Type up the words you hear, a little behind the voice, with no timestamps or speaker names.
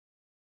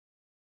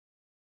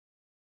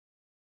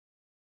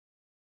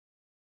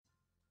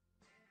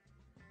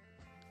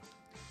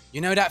You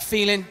know that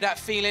feeling?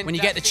 When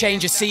you get the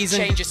change of season?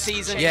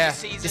 Yeah,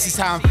 this is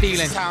how I'm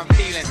feeling.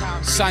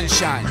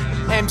 Sunshine,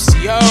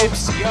 MCO.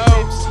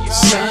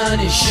 Sun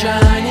is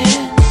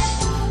shining.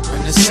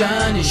 When the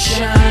sun is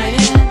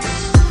shining,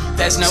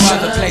 there's no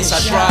other place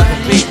I'd rather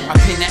be.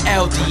 Up in the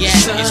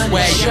LDN is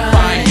where you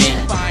find me.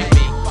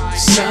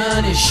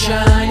 Sun is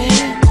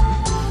shining.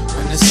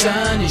 When the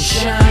sun is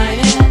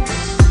shining,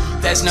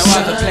 there's no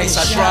other place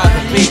I'd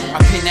rather be.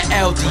 Up in the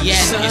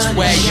LDN is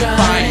where you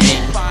find me.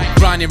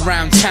 Running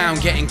round town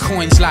getting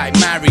coins like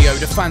Mario.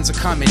 The funds are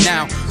coming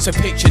now, so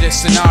picture the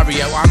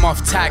scenario. I'm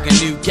off tag a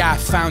new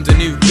gaff, found a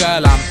new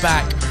girl, I'm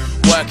back.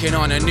 Working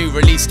on a new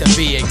release to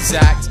be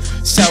exact.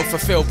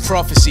 Self-fulfilled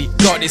prophecy,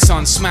 got this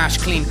on smash,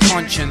 clean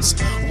conscience.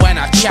 When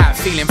I chat,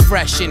 feeling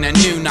fresh in the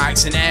new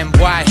Nikes and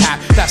NY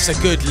hat. That's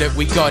a good look,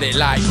 we got it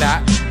like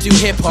that. Do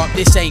hip-hop,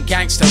 this ain't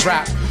gangster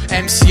rap.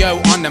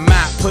 MCO on the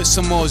map, put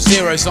some more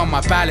zeros on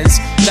my balance,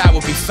 that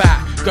would be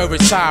fat. Go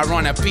retire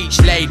on a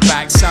beach laid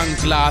back,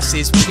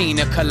 sunglasses,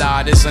 pina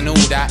coladas and all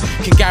that.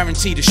 Can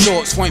guarantee the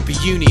shorts won't be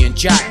Union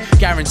Jack.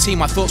 Guarantee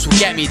my thoughts will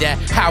get me there,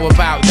 how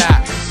about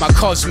that? My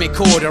cosmic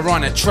order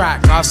on a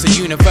track. Ask the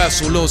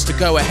universal laws to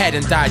go ahead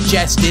and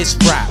digest this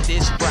rap.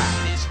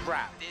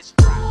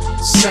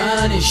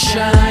 Sun is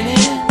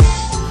shining.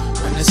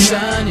 When the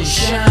sun is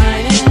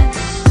shining,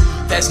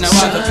 there's no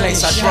other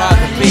place I'd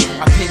rather be.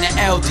 Up in the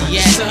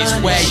LDN is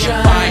where you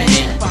find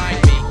me.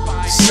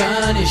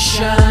 Sun is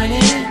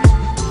shining.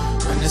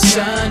 When the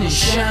sun is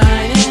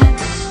shining,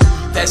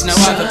 there's no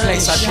other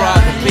place I'd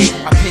rather be.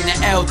 Up in the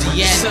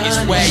LDN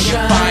is where you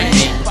find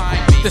me.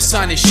 The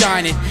sun is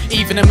shining,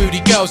 even the moody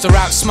girls are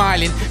out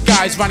smiling.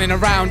 Guys running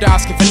around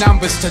asking for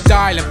numbers to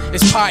dial them.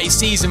 It's party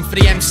season for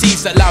the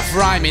MCs that love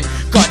rhyming.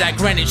 Got that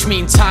Greenwich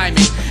mean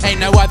timing.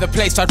 Ain't no other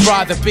place I'd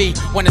rather be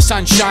when the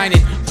sun's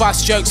shining.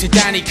 Bust jokes with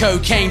Danny,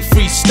 cocaine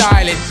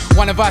freestyling.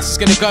 One of us is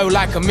gonna go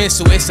like a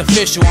missile, it's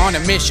official, on a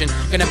mission.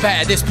 Gonna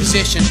better this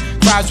position,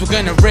 crowds were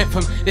gonna rip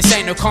them. This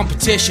ain't no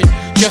competition,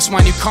 just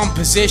my new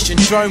composition.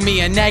 Throw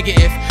me a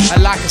negative, I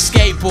like a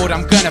skateboard,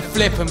 I'm gonna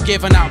flip them.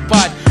 Giving up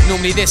bud,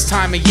 normally this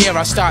time of year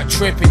I start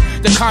tripping.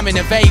 The coming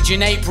of age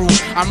in April,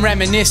 I'm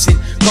reminiscing.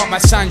 Got my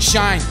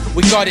sunshine,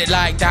 we got it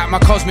like that. My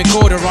cosmic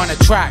order on a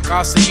track.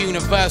 Ask the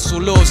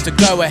universal laws to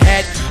go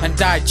ahead and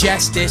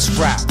digest this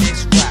rap.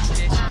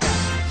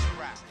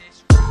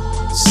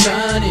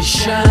 Sun is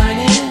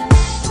shining.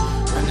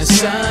 When the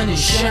sun is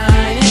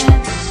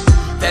shining,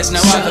 there's no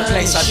other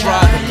place I'd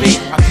rather be.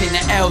 Up in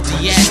the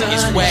LDN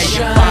is where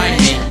you find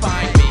me.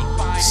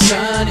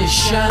 Sun is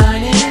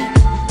shining.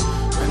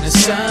 When the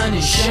sun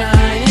is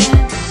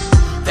shining,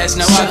 there's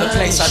no other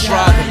place I'd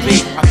rather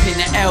be. Up in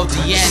the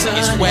LDN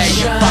is where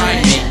you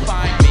find me.